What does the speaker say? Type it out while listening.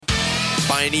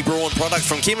Buy any Braun product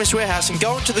from Chemist Warehouse and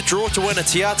go into the draw to win a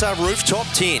Tiata rooftop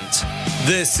tent.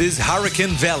 This is Hurricane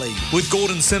Valley with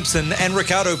Gordon Simpson and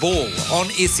Ricardo Ball on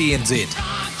SENZ.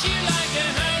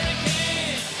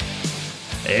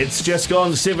 It's just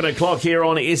gone 7 o'clock here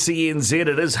on SENZ.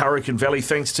 It is Hurricane Valley,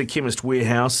 thanks to Chemist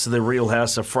Warehouse, the real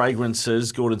house of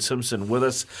fragrances. Gordon Simpson with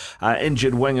us,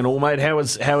 injured wing and all, mate. How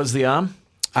is the arm?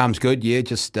 Arm's good, yeah.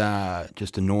 Just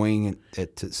annoying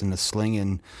that it's in a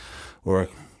sling or a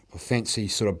fancy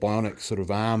sort of bionic sort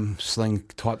of arm sling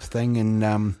type thing, and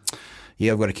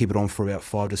I've got to keep it on for about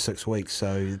 5 to 6 weeks.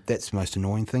 So that's the most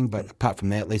annoying thing. But apart from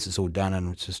that, at least it's all done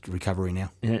and it's just recovery now.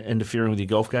 Yeah, interfering with your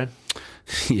golf game?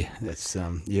 Yeah, that's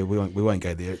we won't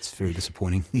go there. It's very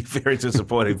disappointing. Very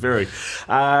disappointing, very.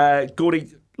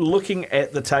 Gordy, looking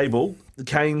at the table, the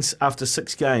Canes after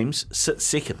 6 games sit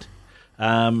second.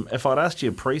 If I'd asked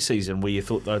you pre-season where you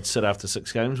thought they'd sit after 6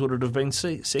 games, would it have been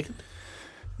second?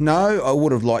 No, I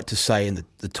would have liked to say in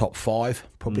the top 5,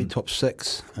 probably top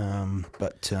 6.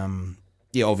 But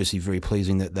obviously very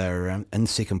pleasing that they're in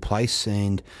second place,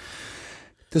 and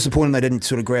disappointing they didn't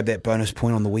sort of grab that bonus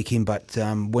point on the weekend. But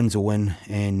win's a win,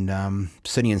 and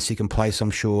sitting in second place, I'm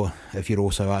sure if you'd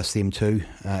also asked them too,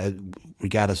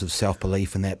 regardless of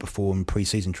self-belief and that before in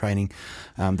pre-season training,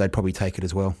 they'd probably take it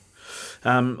as well.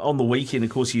 On the weekend,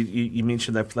 of course, you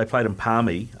mentioned they played in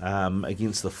Palmy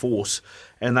against the Force,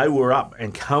 and they were up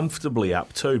and comfortably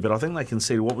up too. But I think they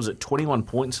conceded, 21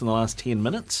 points in the last 10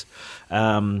 minutes,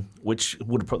 which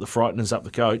would have put the Frighteners up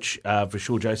the coach for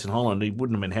sure. Jason Holland, he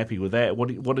wouldn't have been happy with that.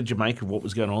 What did you make of what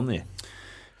was going on there?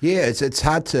 Yeah, it's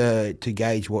hard to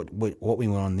gauge what went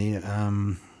on there.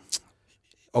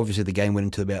 Obviously, the game went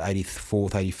into about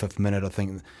 84th, 85th minute. I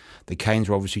think the Canes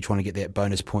were obviously trying to get that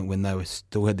bonus point when they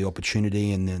still had the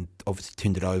opportunity, and then obviously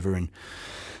turned it over and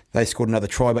they scored another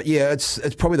try. But yeah, it's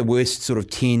probably the worst sort of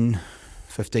 10,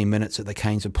 15 minutes that the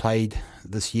Canes have played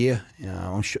this year.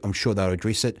 I'm sure they'll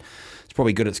address it. It's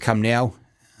probably good it's come now,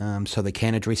 so they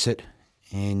can address it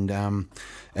and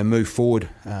move forward.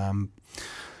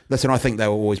 Listen, I think they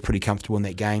were always pretty comfortable in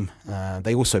that game.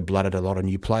 They also blooded a lot of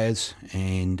new players,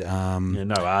 and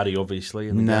no Artie obviously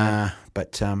in the game.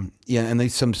 But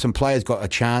and some players got a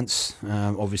chance.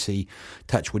 Obviously,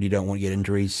 touch wood, you don't want to get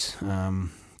injuries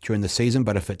during the season,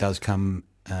 but if it does come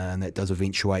and that does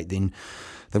eventuate, then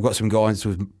they've got some guys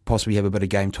who possibly have a bit of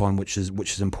game time, which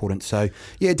is important. So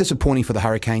yeah, disappointing for the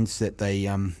Hurricanes that they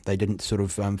didn't sort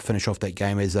of finish off that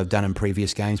game as they've done in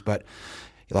previous games, but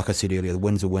like I said earlier, the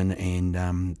win's a win,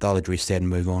 and they'll address that and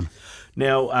move on.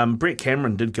 Now, Brett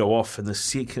Cameron did go off in the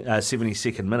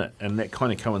 72nd minute, and that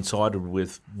kind of coincided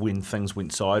with when things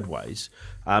went sideways.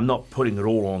 I'm not putting it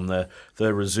all on the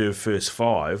reserve first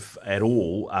 5 at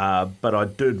all, but I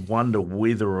did wonder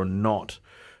whether or not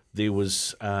there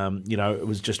was, it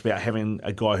was just about having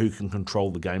a guy who can control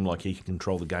the game like he can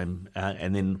control the game,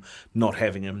 and then not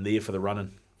having him there for the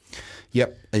run-in.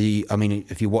 Yep. I mean,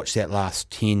 if you watch that last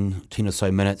 10 or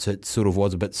so minutes, it sort of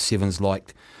was a bit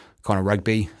Sevens-like kind of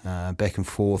rugby, back and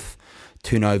forth,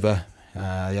 turnover,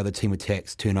 the other team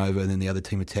attacks, turnover, and then the other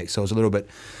team attacks. So it was a little bit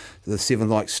the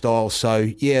Seven-like style. So,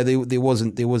 yeah, there was a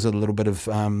little bit of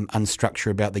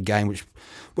unstructure about the game, which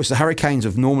the Hurricanes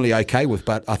are normally okay with,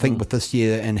 but I think with this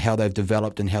year and how they've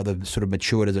developed and how they've sort of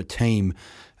matured as a team,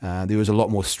 there was a lot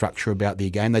more structure about their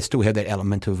game. They still have that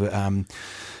element of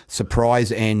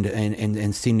surprise and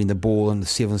sending the ball in the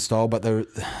 7 style, but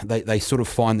they sort of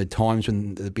find the times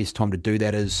when the best time to do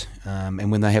that is,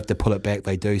 and when they have to pull it back,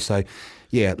 they do. So,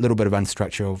 yeah, a little bit of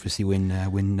unstructure, obviously,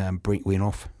 when Brent went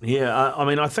off. Yeah, I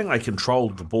mean, I think they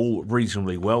controlled the ball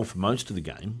reasonably well for most of the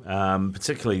game,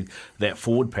 particularly that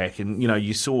forward pack. And,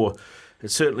 you saw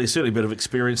certainly a bit of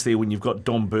experience there when you've got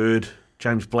Dom Bird,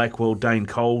 James Blackwell, Dane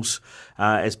Coles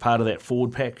as part of that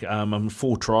forward pack.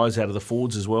 4 tries out of the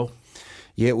forwards as well.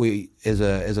 Yeah, as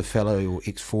a fellow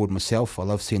ex-forward myself, I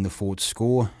love seeing the forwards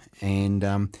score. And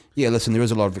listen, there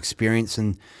is a lot of experience,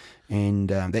 and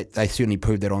that they certainly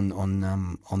proved that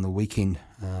on the weekend.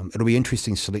 It'll be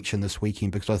interesting selection this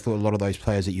weekend, because I thought a lot of those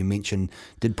players that you mentioned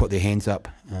did put their hands up.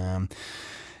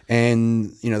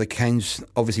 And the Canes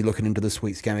obviously looking into this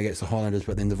week's game against the Highlanders,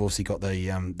 but then they've also got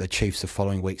the Chiefs the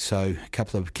following week. So a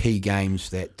couple of key games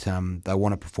that they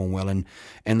want to perform well in.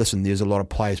 And listen, there's a lot of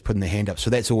players putting their hand up, so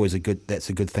that's always a good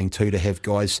thing too, to have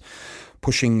guys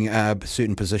pushing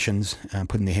certain positions,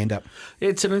 putting their hand up.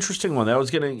 It's an interesting one. I was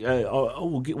getting.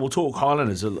 We'll talk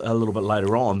Highlanders a little bit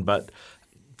later on, but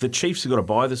the Chiefs have got a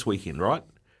bye this weekend, right?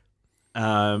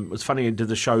 It was funny. I did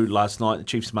the show last night, the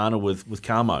Chiefs Mana with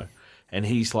Carmo. And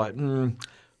he's like,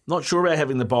 not sure about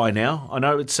having the bye now. I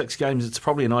know it's 6 games. It's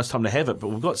probably a nice time to have it, but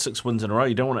we've got 6 wins in a row.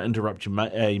 You don't want to interrupt your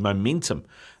momentum.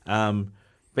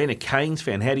 Being a Canes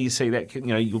fan, how do you see that? You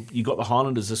know, you got the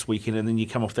Highlanders this weekend, and then you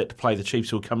come off that to play the Chiefs,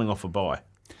 who are coming off a bye.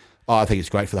 Oh, I think it's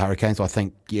great for the Hurricanes. I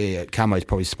think, Camo's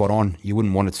probably spot on. You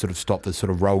wouldn't want to sort of stop the sort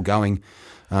of roll going,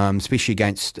 especially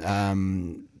against, a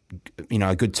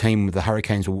good team. The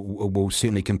Hurricanes will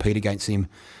certainly compete against them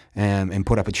and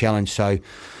put up a challenge. So,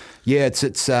 yeah, it's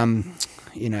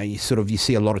you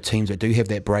see a lot of teams that do have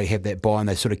that break, have that bye, and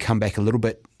they sort of come back a little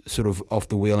bit sort of off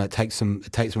the wheel, and it takes them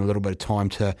a little bit of time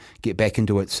to get back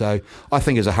into it. So I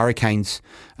think as the Hurricanes,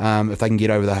 if they can get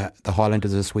over the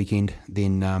Highlanders this weekend,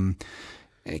 then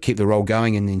keep the roll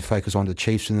going and then focus on the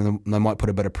Chiefs, and then they might put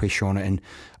a bit of pressure on it, and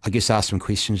I guess ask some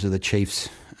questions of the Chiefs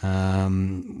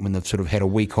when they've sort of had a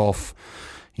week off.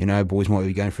 You know, boys might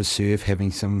be going for a surf,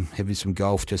 having some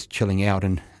golf, just chilling out,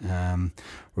 and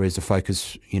whereas the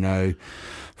focus,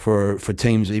 for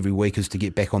teams every week is to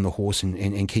get back on the horse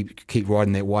and keep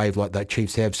riding that wave like the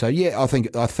Chiefs have. So yeah, I think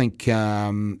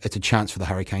it's a chance for the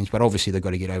Hurricanes, but obviously they've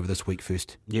got to get over this week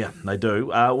first. Yeah, they do.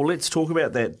 Well, let's talk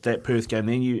about that Perth game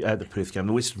then.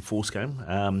 The Western Force game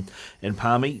in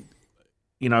Palmy.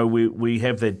 You know, we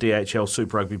have that DHL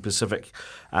Super Rugby Pacific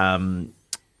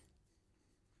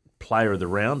player of the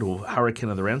round or Hurricane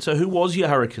of the round. So who was your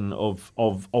Hurricane of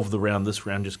the round, this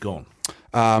round just gone?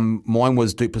 Mine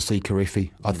was Duplessis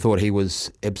Karefi. I thought he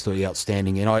was absolutely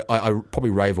outstanding, and I probably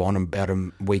rave on about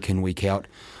him week in, week out.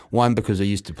 One, because I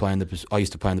used to play in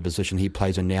the position he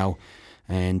plays in now,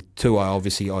 and two, I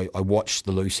watch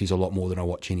the Lucies a lot more than I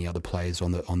watch any other players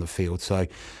on the field. So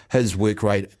his work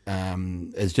rate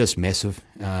is just massive.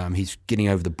 He's getting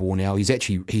over the ball now. He's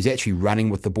actually running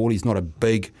with the ball. He's not a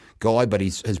big guy, but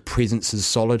his presence is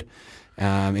solid,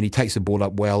 and he takes the ball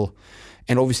up well.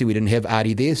 And obviously we didn't have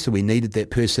Artie there, so we needed that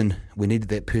person.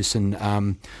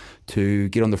 To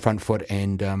get on the front foot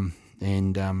and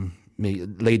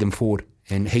lead them forward.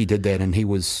 And he did that, and he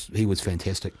was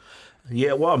fantastic.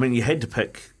 Yeah, well, I mean, you had to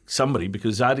pick somebody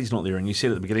because Artie's not there, and you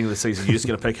said at the beginning of the season you're just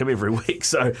going to pick him every week.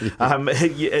 So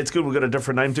it's good we've got a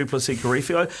different name, Duplessis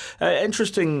Karefi.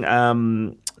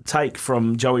 Interesting take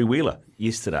from Joey Wheeler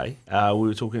yesterday. We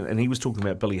were talking, and he was talking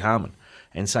about Billy Harmon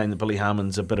and saying that Billy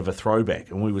Harmon's a bit of a throwback.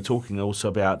 And we were talking also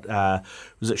about,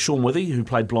 was it Sean Withy, who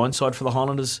played blindside for the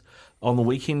Highlanders on the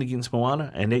weekend against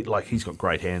Moana? And he's got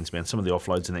great hands, man. Some of the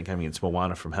offloads in that game against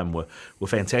Moana from him were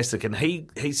fantastic. And he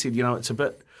said, it's a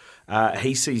bit...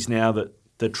 he sees now that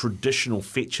the traditional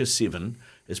fetcher 7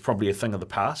 is probably a thing of the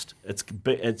past. It's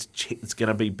going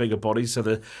to be bigger bodies, so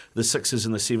the 6s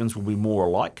and the 7s will be more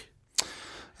alike.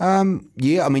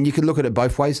 Yeah, I mean, you could look at it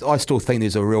both ways. I still think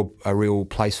there's a real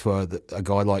place for a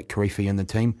guy like Karefi in the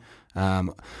team. I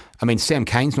mean, Sam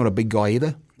Cane's not a big guy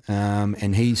either,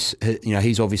 and he's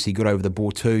obviously good over the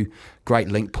ball too. Great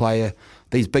link player.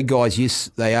 These big guys, yes,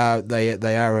 they are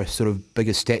a sort of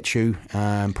bigger stature,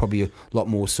 probably a lot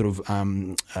more sort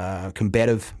of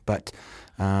combative, but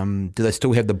do they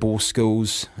still have the ball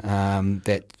skills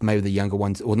that maybe the younger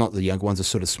ones, or not the younger ones, the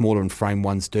sort of smaller in frame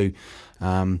ones do?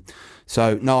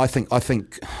 So no, I think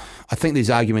there's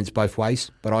arguments both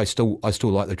ways, but I still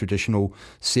like the traditional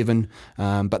 7.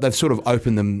 But they've sort of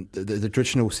opened them. The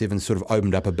traditional 7 sort of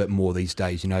opened up a bit more these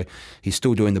days. He's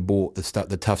still doing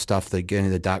the tough stuff, the getting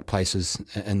in the dark places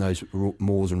in those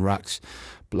mauls and rucks,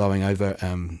 blowing over,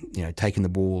 taking the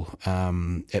ball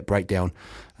at breakdown.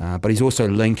 But he's also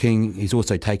linking. He's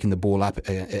also taking the ball up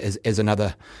as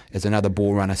another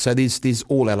ball runner. So there's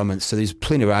all elements. So there's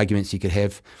plenty of arguments you could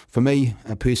have. For me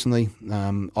personally,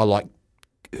 I like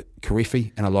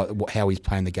Karefi, and I like how he's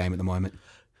playing the game at the moment.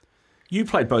 You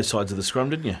played both sides of the scrum,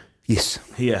 didn't you? Yes.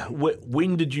 Yeah.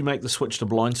 When did you make the switch to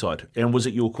blindside? And was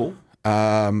it your call?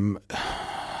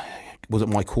 Was it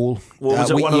my call? Well,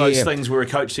 was it one of those things where a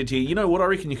coach said to you, you know what, I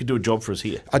reckon you could do a job for us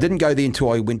here? I didn't go there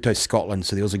until I went to Scotland.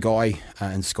 So there was a guy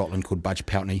in Scotland called Budge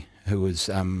Poutney who was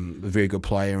a very good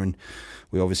player, and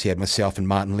we obviously had myself and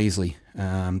Martin Leslie.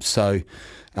 So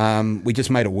we just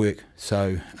made it work.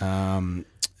 So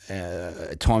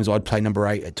at times I'd play number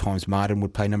 8, at times Martin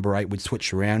would play number 8. We'd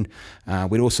switch around.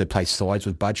 We'd also play sides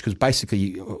with Budge because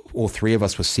basically all three of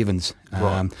us were 7s.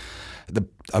 Right.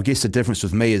 I guess the difference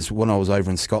with me is when I was over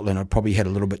in Scotland, I probably had a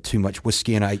little bit too much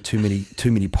whiskey and I ate too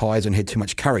many pies and had too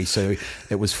much curry. So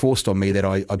it was forced on me that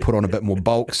I put on a bit more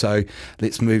bulk. So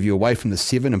let's move you away from the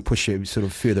 7 and push you sort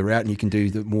of further out, and you can do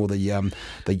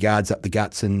the yards up the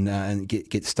guts and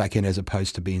get stuck in, as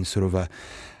opposed to being sort of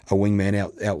a wingman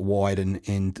out wide and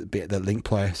the link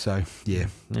player. So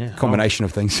combination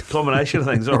of things. Combination of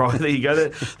things. All right, there you go.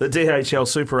 The DHL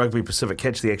Super Rugby Pacific.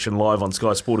 Catch the action live on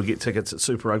Sky Sport or get tickets at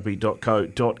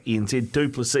superrugby.co.nz.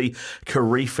 Duplessis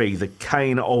Karifi, the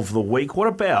cane of the week. What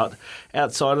about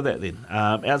outside of that then?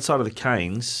 Outside of the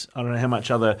canes, I don't know how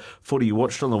much other footy you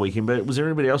watched on the weekend, but was there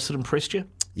anybody else that impressed you?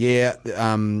 Yeah,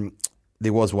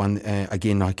 there was one.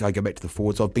 Again, I go back to the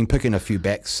forwards. I've been picking a few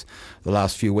backs the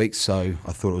last few weeks, so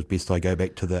I thought it was best I go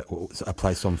back to a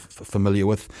place I'm familiar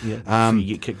with. Yeah,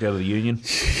 you get kicked out of the union.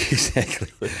 Exactly.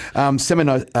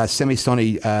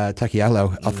 Samisoni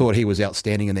Takialo, I thought he was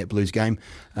outstanding in that Blues game.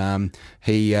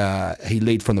 He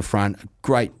lead from the front,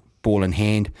 great ball in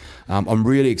hand. I'm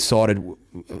really excited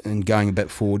in going a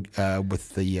bit forward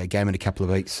with the game in a couple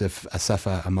of weeks if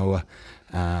Asafa Amoa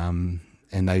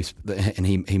and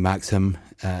he marks him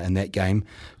in that game.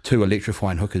 Two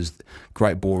electrifying hookers,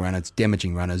 great ball runners,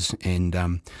 damaging runners, and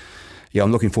I'm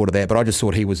looking forward to that. But I just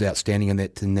thought he was outstanding in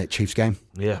that Chiefs game.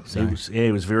 Yeah, so.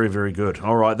 He was very, very good.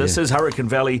 All right, this is Hurricane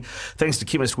Valley. Thanks to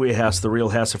Chemist Warehouse, the real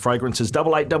house of fragrances.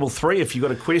 8833. If you've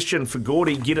got a question for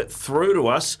Gordy, get it through to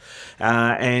us,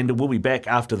 and we'll be back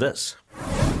after this.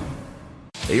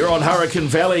 You're on Hurricane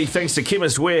Valley, thanks to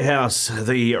Chemist Warehouse,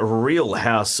 the real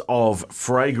house of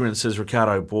fragrances.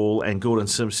 Ricardo Ball and Gordon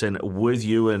Simpson with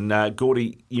you. And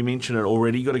Gordy, you mentioned it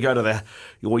already. You've got to go to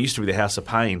what used to be the House of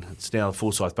Pain. It's now the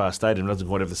Forsyth Bar Stadium. It doesn't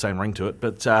quite have the same ring to it.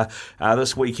 But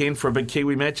this weekend for a big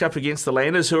Kiwi matchup against the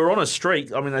Landers, who are on a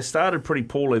streak. I mean, they started pretty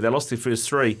poorly. They lost their first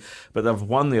three, but they've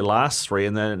won their last three,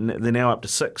 and they're now up to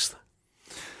sixth.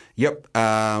 Yep. Who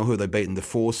have they beaten? The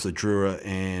Force, the Drua,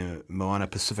 and Moana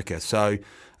Pacifica. So,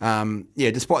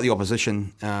 despite the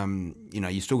opposition,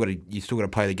 you still got to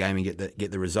play the game and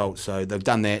get the result. So they've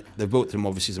done that. They've built them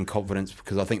obviously some confidence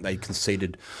because I think they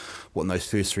conceded in those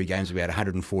first three games about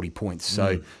 140 points.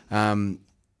 So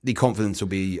the confidence will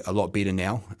be a lot better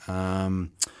now.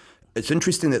 It's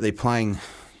interesting that they're playing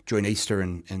during Easter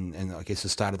and I guess the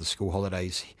start of the school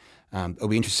holidays. It'll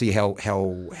be interesting to see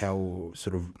how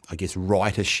sort of, I guess,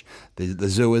 rightish the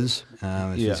zoo is.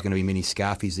 There's going to be many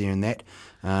Scarfies there and that.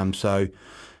 So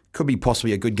could be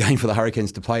possibly a good game for the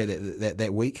Hurricanes to play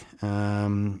that week.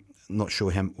 Not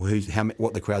sure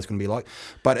what the crowd's going to be like.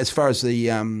 But as far as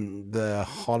the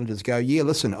Highlanders go,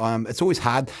 listen, it's always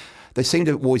hard. They seem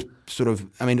to always sort of,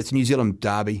 it's a New Zealand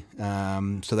derby,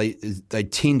 so they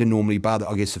tend to normally, bar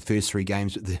the first three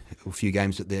games, a few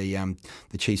games that the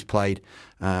Chiefs played,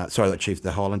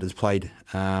 the Highlanders played,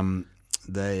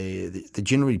 they're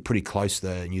generally pretty close,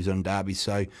 the New Zealand derby.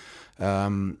 So,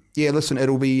 listen,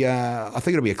 it'll be, I think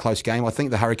it'll be a close game. I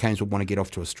think the Hurricanes will want to get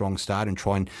off to a strong start and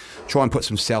try and put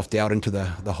some self-doubt into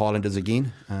the Highlanders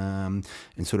again, and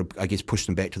sort of, I guess, push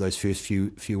them back to those first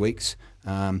few weeks.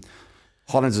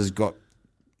 Highlanders has got,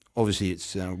 obviously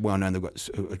it's well known they've got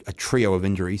a trio of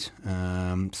injuries,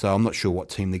 so I'm not sure what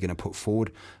team they're going to put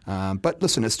forward. But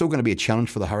listen, it's still going to be a challenge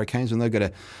for the Hurricanes, and they're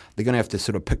going to have to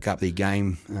sort of pick up their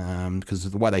game because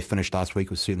the way they finished last week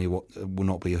was certainly will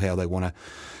not be how they want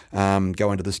to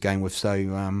go into this game with.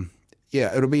 So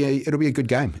it'll be a good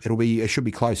game. It should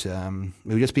be close. It'll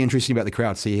just be interesting about the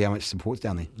crowd, see how much support's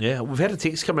down there. Yeah, we've had a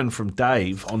text come in from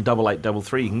Dave on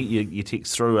 8833. You can get your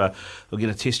text through. We're going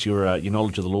to test your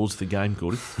knowledge of the laws of the game,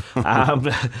 Gordy.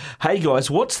 Hey guys,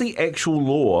 what's the actual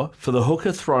law for the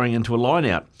hooker throwing into a line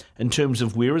out in terms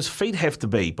of where his feet have to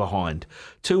be behind?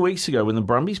 2 weeks ago, when the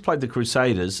Brumbies played the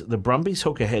Crusaders, the Brumbies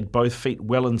hooker had both feet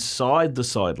well inside the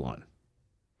sideline.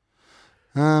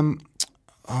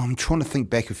 I'm trying to think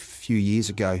back a few years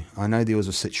ago. I know there was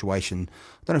a situation,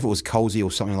 I don't know if it was Colsey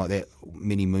or something like that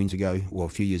many moons ago, or a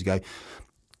few years ago.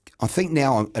 I think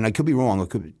now, and I could be wrong,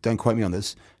 don't quote me on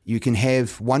this, you can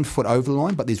have 1 foot over the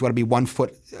line, but there's got to be 1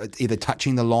 foot either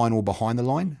touching the line or behind the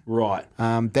line. Right.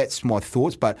 That's my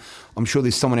thoughts, but I'm sure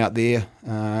there's someone out there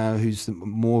who's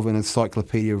more of an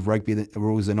encyclopedia of rugby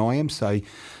rules than I am, so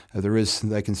if there is,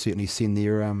 they can certainly send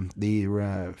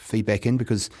their feedback in,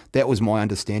 because that was my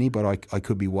understanding, but I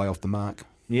could be way off the mark.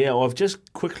 Yeah, well, I've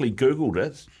just quickly Googled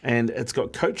it, and it's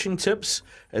got coaching tips,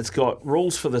 it's got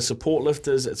rules for the support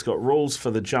lifters, it's got rules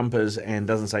for the jumpers, and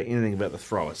doesn't say anything about the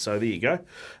throwers. So there you go.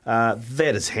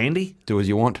 That is handy. Do as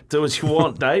you want. Do as you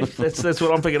want, Dave. That's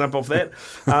what I'm picking up off that.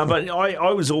 But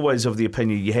I was always of the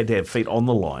opinion you had to have feet on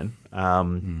the line.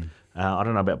 I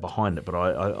don't know about behind it, but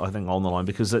I think on the line,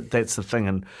 because that's the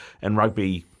thing in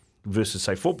rugby versus,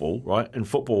 say, football, right? In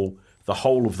football, the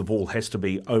whole of the ball has to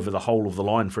be over the whole of the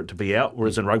line for it to be out,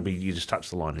 whereas in rugby, you just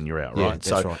touch the line and you're out, right? Yeah,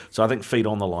 that's right. So I think feet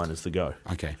on the line is the go.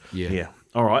 Okay, yeah. Yeah.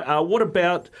 All right. What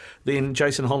about then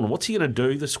Jason Holland? What's he going to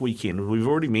do this weekend? We've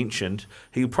already mentioned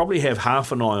he'll probably have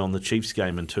half an eye on the Chiefs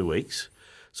game in 2 weeks.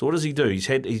 So what does he do?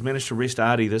 He's managed to rest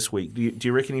Ardie this week. Do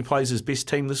you reckon he plays his best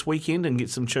team this weekend and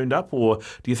gets them tuned up, or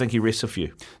do you think he rests a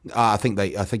few? I think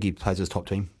he plays his top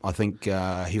team. I think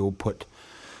he'll put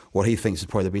what he thinks is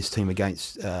probably the best team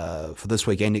against for this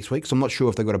week and next week. So I'm not sure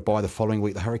if they've got to buy the following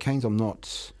week, the Hurricanes. I'm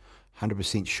not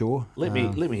 100% sure. Let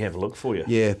me have a look for you.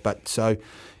 Yeah, but so,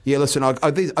 yeah, listen,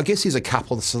 I guess there's a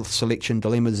couple of selection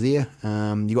dilemmas there.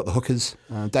 You got the hookers.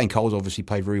 Dane Cole's obviously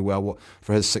played very well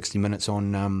for his 60 minutes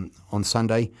on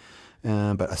Sunday,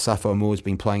 but Asafo Aumua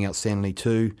been playing outstandingly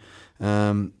too.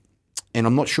 And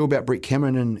I'm not sure about Brett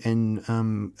Cameron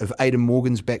and if Aidan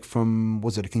Morgan's back from,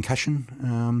 was it a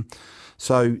concussion?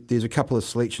 So there's a couple of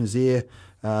selections there.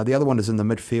 The other one is in the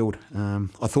midfield.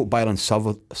 I thought Bailyn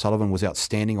Sullivan was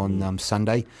outstanding on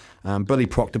Sunday. Billy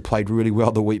Proctor played really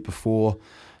well the week before.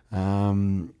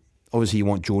 Obviously, you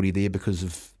want Geordie there because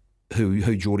of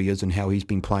who Geordie is and how he's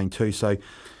been playing too. So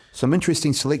some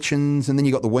interesting selections. And then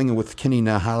you got the winger with Kini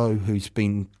Nahalo, who's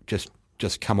been just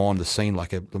come on the scene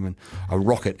like a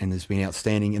rocket and has been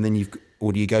outstanding. And then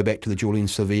or do you go back to the Julian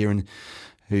Severe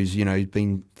who's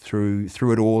been through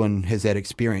it all and has that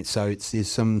experience. So there's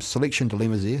some selection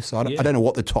dilemmas there. So I don't know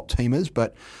what the top team is,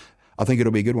 but I think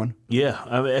it'll be a good one. Yeah,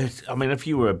 I mean, if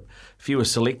you were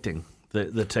selecting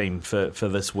the team for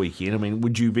this weekend, I mean,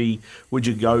 would you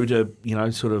go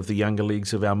to sort of the younger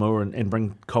leagues of Aumua and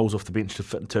bring Coles off the bench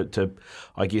to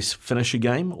I guess finish a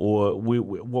game, or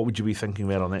what would you be thinking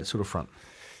about on that sort of front?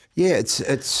 Yeah,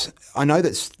 it's. I know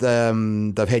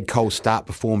that they've had Cole start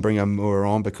before and bring Aumua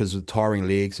on because of tiring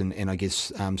legs and I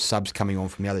guess subs coming on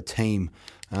from the other team.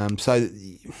 So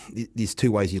there's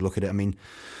two ways you look at it. I mean,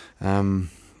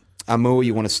 Aumua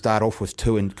you want to start off with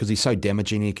two, and because he's so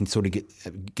damaging, he can sort of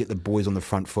get the boys on the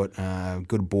front foot,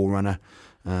 good ball runner,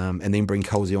 and then bring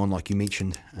Colesy on like you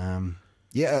mentioned.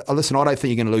 Listen, I don't think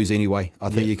you're going to lose anyway. I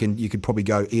think you could probably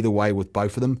go either way with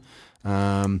both of them.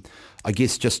 I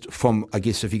guess if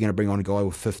you're going to bring on a guy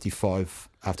with 55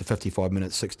 after 55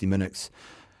 minutes, 60 minutes,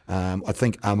 I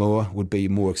think Aumua would be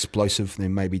more explosive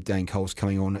than maybe Dane Cole's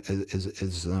coming on.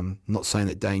 Is not saying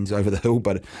that Dane's over the hill,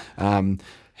 but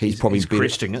he's probably better.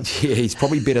 Cresting it. Yeah, he's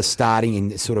probably better starting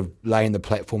and sort of laying the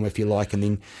platform, if you like, and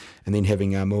then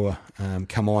having Aumua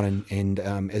come on and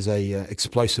as a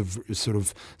explosive sort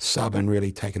of sub and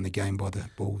really taking the game by the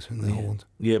balls and the horns.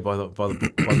 Yeah, by the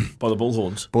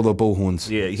bullhorns. By the bullhorns.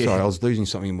 Yeah. Sorry, I was losing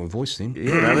something in my voice then.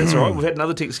 Yeah, no, that's all right. We've had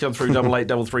another text come through,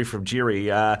 8833 from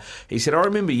Jerry. He said, I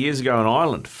remember years ago in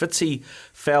Ireland, Fitzy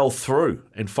fell through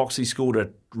and Foxy scored a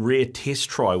rare test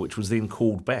try, which was then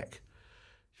called back.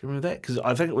 Do you remember that? Because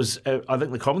I think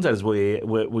the commentators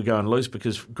were going loose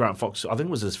because Grant Fox, I think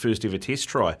it was his first ever test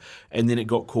try, and then it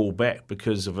got called back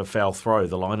because of a foul throw.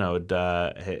 The lino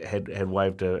had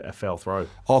waved a foul throw.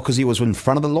 Oh, because he was in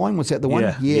front of the line? Was that the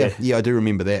one? Yeah, I do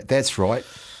remember that. That's right.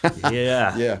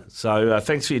 Yeah. So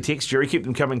thanks for your text, Jerry. Keep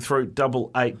them coming through,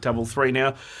 8833.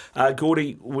 Now,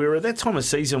 Gordy, we're at that time of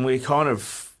season where we're kind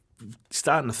of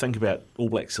starting to think about All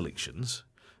Black selections.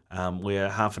 We're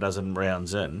half a dozen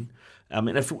rounds in. And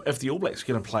if the All Blacks are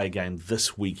going to play a game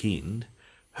this weekend,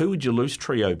 who would your loose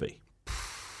trio be?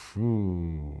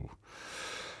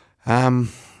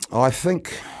 I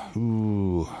think.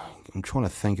 I'm trying to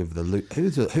think of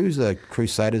who's the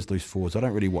Crusaders loose forwards. I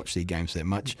don't really watch their games that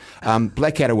much.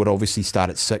 Blackadder would obviously start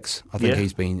at 6. I think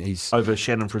he's over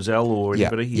Shannon Frizzell or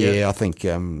anybody. Yeah, I think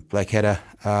Blackadder.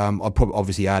 I'd probably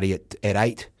obviously Ardie at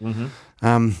 8.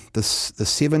 Mm-hmm. The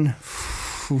 7.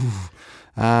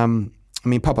 I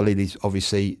mean, Papali'i's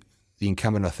obviously the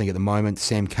incumbent, I think, at the moment.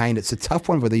 Sam Cane, it's a tough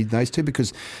one for those two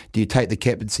because do you take the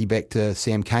captaincy back to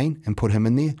Sam Cane and put him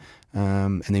in there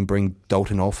and then bring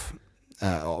Dalton off,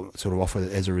 sort of off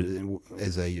as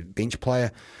a bench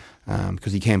player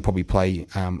because he can probably play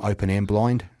open and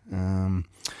blind. I'd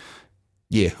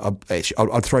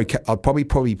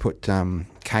probably put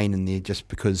Cane in there just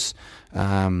because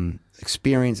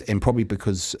experience and probably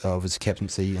because of his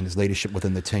captaincy and his leadership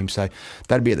within the team. So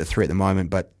that'd be at the 3 at the moment,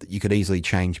 but you could easily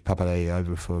change Papali'i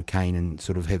over for Cane and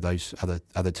sort of have those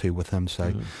other two with him.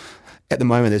 So at the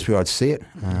moment, that's where I'd see it.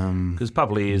 Because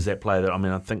Papali'i is that player that,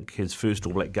 I think his first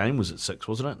All Black game was at 6,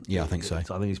 wasn't it? Yeah, I think so. I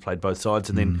think he's played both sides.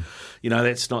 And then,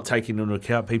 that's not taking into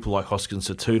account people like Hoskins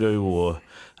Sotutu or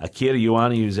Akira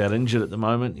Ioane, who's out injured at the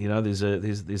moment. There's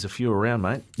a few around,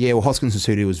 mate. Yeah, well, Hoskins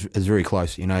Sotutu is very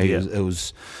close. It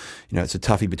was it's a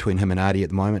toughie between him and Ardie at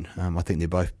the moment. I think they're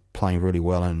both playing really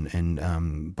well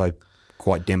and both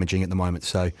quite damaging at the moment.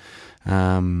 So,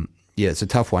 it's a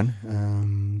tough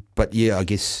one. But, yeah, I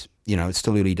guess, it's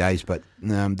still early days, but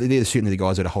they're certainly the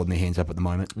guys that are holding their hands up at the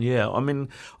moment. Yeah,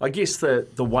 I guess the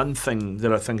one thing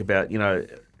that I think about,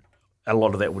 a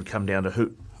lot of that would come down to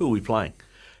who are we playing?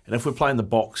 And if we're playing the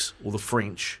Boks or the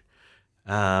French,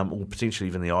 or potentially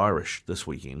even the Irish this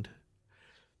weekend,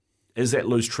 is that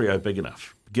loose trio big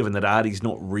enough, given that Artie's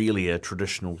not really a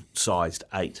traditional sized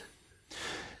 8?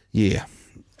 Yeah.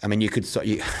 I mean, you could,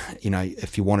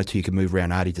 if you wanted to, you could move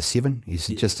around Artie to 7. He's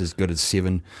just as good as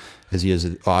 7 as he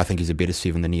is. I think he's a better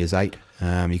 7 than he is 8.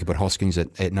 You could put Hoskins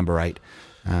at number 8,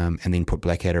 and then put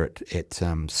Blackadder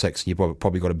at 6. You've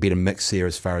probably got a better mix there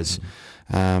as far as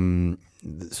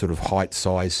sort of height,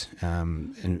 size,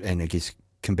 and I guess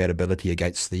compatibility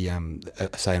against the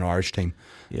say an Irish team.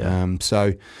 Yeah.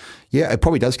 It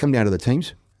probably does come down to the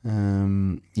teams.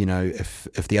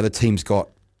 If the other team's got,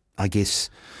 I guess,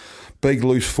 big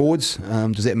loose forwards,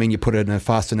 does that mean you put in a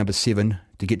faster number 7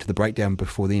 to get to the breakdown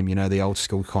before them? The old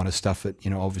school kind of stuff that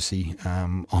obviously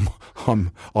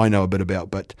I know a bit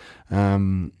about, but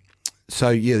there's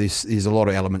a lot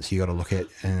of elements you got to look at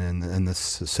in this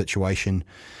situation.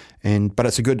 But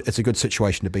it's a good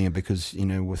situation to be in because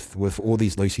with all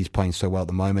these loosies playing so well at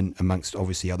the moment, amongst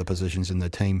obviously other positions in the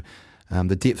team,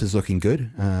 the depth is looking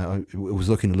good. It was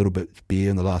looking a little bit bare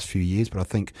in the last few years, but I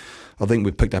think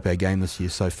we've picked up our game this year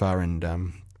so far,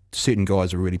 and certain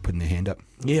guys are really putting their hand up.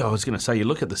 Yeah, I was going to say, you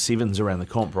look at the 7s around the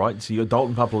comp, right? So you got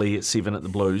Dalton Papali'i at 7 at the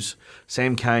Blues,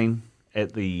 Sam Cane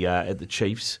at the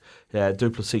Chiefs,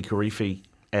 Duplessis Karifi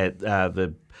at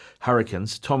the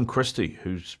Hurricanes, Tom Christie,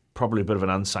 who's probably a bit of an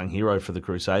unsung hero for the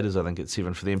Crusaders, I think, at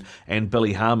 7 for them, and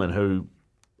Billy Harmon, who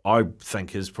I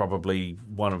think is probably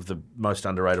one of the most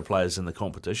underrated players in the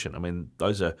competition. I mean,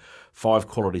 those are 5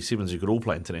 quality 7s who could all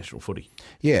play international footy.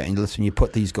 Yeah, and listen, you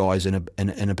put these guys in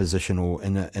a position or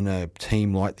in a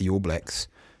team like the All Blacks,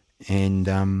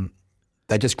 and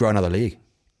they just grow another leg.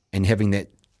 And having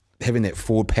that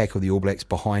forward pack of the All Blacks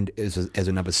behind as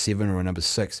a number 7 or a number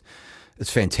 6,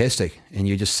 it's fantastic. And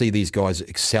you just see these guys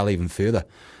excel even further.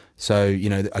 So,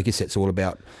 I guess that's all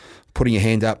about putting your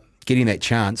hand up, getting that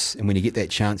chance, and when you get that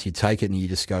chance, you take it and you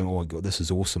just go, oh, God, this is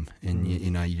awesome. And,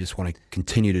 you just want to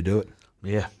continue to do it.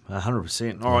 Yeah,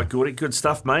 100%. All right, Gordy, good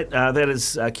stuff, mate. That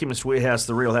is Chemist Warehouse,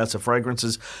 the real house of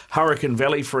fragrances, Hurricane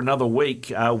Valley for another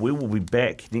week. We will be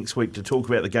back next week to talk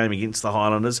about the game against the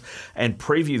Highlanders and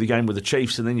preview the game with the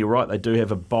Chiefs. And then you're right, they do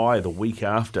have a bye the week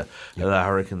after the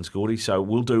Hurricanes, Gordy. So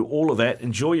we'll do all of that.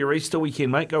 Enjoy your Easter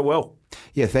weekend, mate. Go well.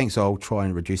 Yeah, thanks. I'll try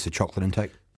and reduce the chocolate intake.